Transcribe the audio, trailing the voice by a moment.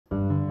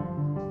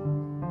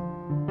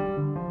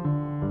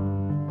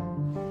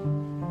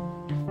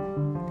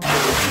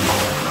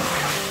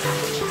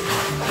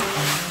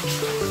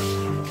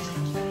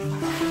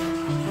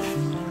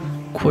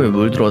코에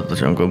물 들어왔다.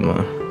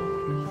 잠깐만.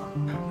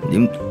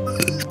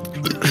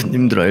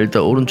 님들아,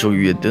 일단 오른쪽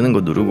위에 뜨는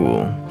거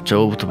누르고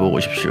저거부터 보고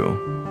오십시오.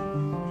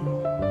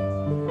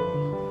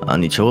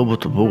 아니,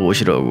 저거부터 보고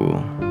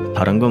오시라고.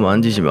 다른 거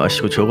만지지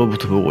마시고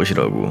저거부터 보고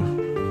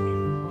오시라고.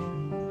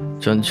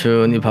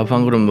 천천히 밥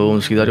한 그릇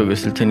먹으면서 기다리고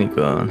있을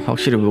테니까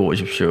확실히 보고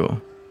오십시오.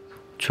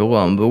 저거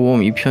안 보고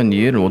오면 이 편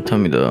이해를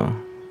못합니다.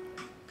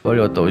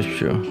 빨리 왔다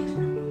오십시오.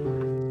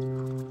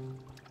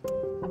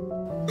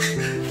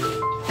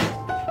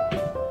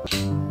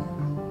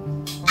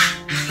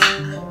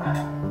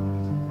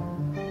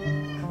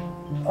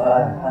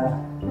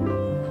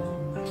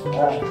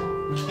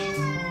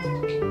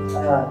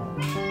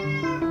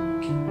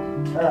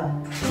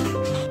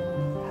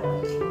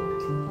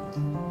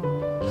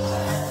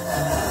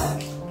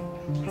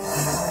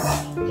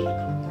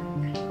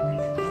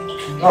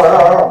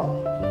 야야야,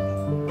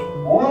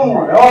 뭐는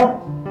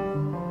거야?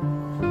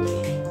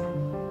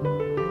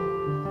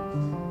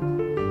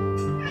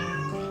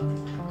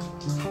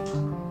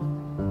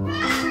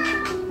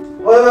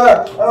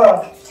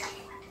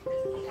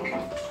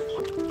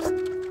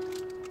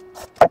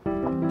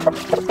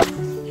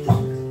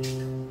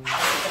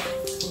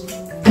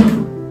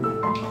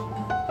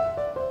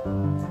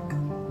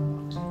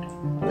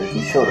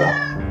 좀 쉬어라.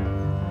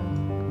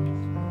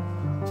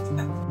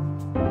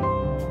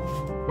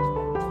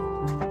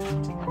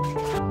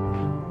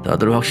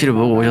 다들 확실히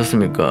보고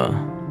오셨습니까?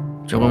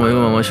 잠깐만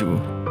이거만 마시고.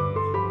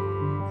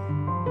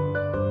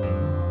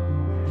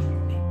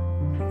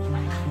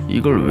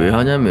 이걸 왜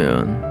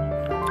하냐면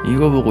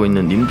이거 보고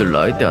있는 님들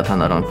나이대가 다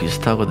나랑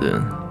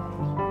비슷하거든.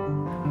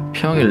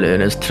 평일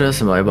내내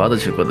스트레스 많이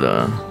받으실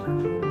거다.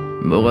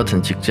 뭐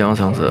같은 직장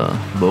상사,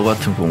 뭐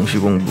같은 공시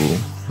공부,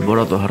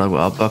 뭐라도 하라고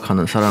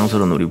압박하는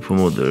사랑스러운 우리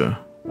부모들.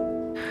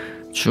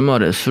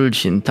 주말에 술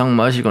진탕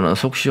마시거나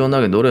속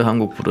시원하게 노래 한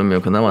곡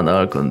부르면 그나마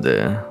나을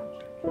건데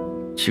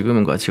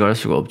지금은 같이 갈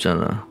수가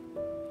없잖아.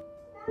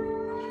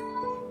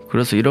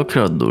 그래서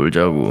이렇게라도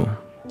놀자고.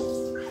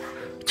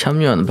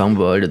 참여하는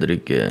방법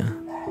알려드릴게.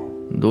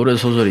 노래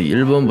소설이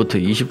 1번부터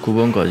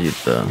 29번까지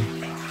있다.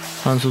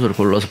 한 소절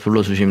골라서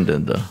불러주시면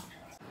된다.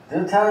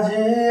 뜻하지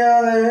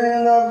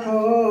않은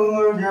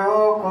아픔을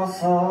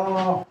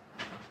겪어서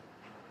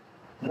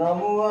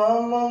너무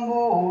앞만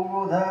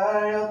보고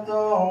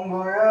달렸던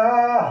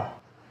거야.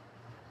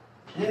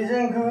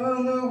 이젠 그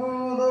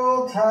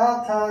누구도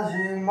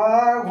탓하지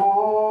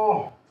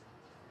말고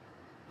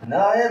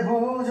나의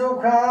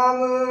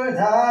부족함을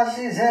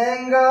다시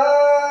생각해.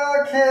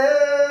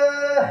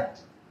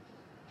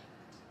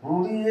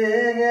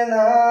 우리에겐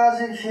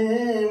아직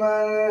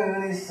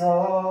희망은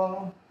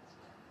있어.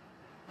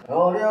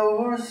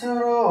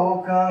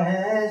 어려울수록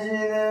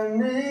강해지는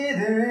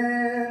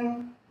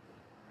믿음.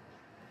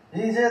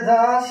 이제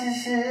다시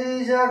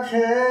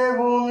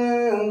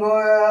시작해보는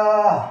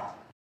거야.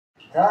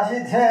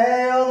 다시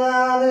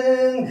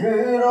태어나는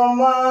그런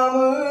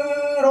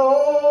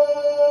마음으로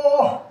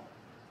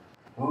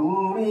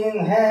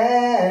우린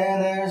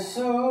해낼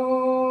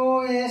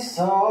수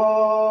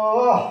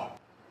있어.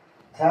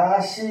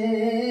 다시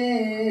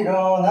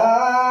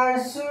일어날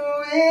수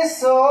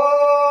있어.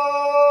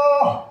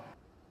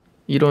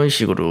 이런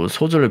식으로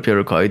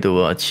소절별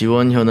가이드와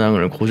지원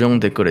현황을 고정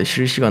댓글에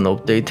실시간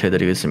업데이트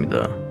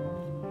해드리겠습니다.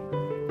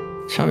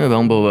 참여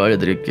방법을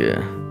알려드릴게.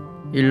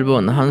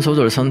 1번, 한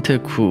소절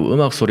선택 후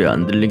음악 소리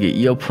안 들리게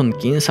이어폰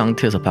낀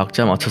상태에서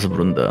박자 맞춰서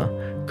부른다.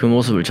 그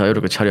모습을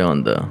자유롭게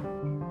촬영한다.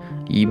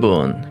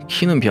 2번,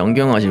 키는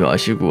변경하지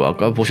마시고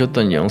아까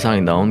보셨던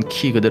영상에 나온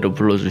키 그대로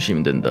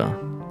불러주시면 된다.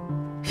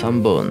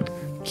 3번,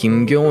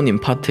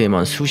 김경호님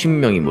파트에만 수십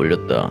명이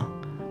몰렸다.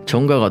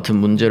 전과 같은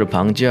문제를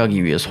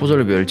방지하기 위해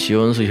소절별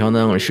지원수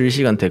현황을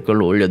실시간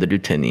댓글로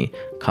올려드릴 테니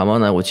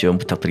감안하고 지원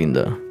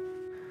부탁드린다.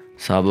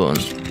 4번,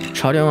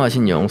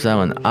 촬영하신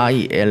영상은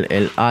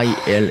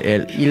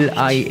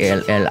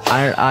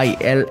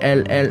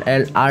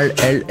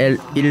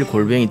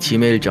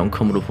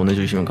illillillrillrll1@gmail.com으로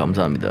보내주시면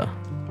감사합니다.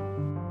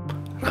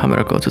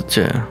 카메라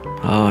꺼졌지?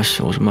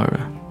 아씨, 오지 말래.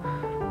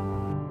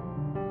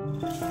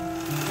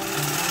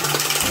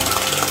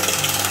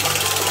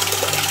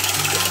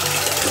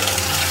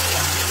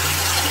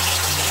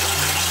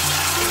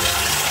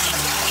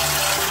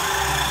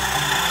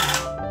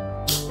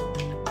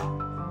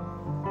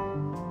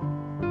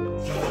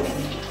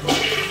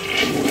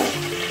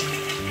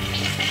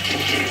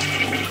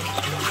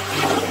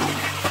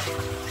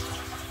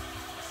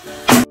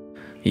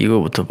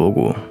 이거부터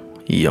보고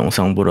이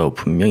영상 보라고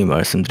분명히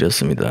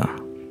말씀드렸습니다.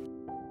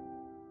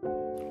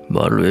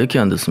 말을 왜 이렇게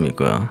안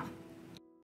듣습니까?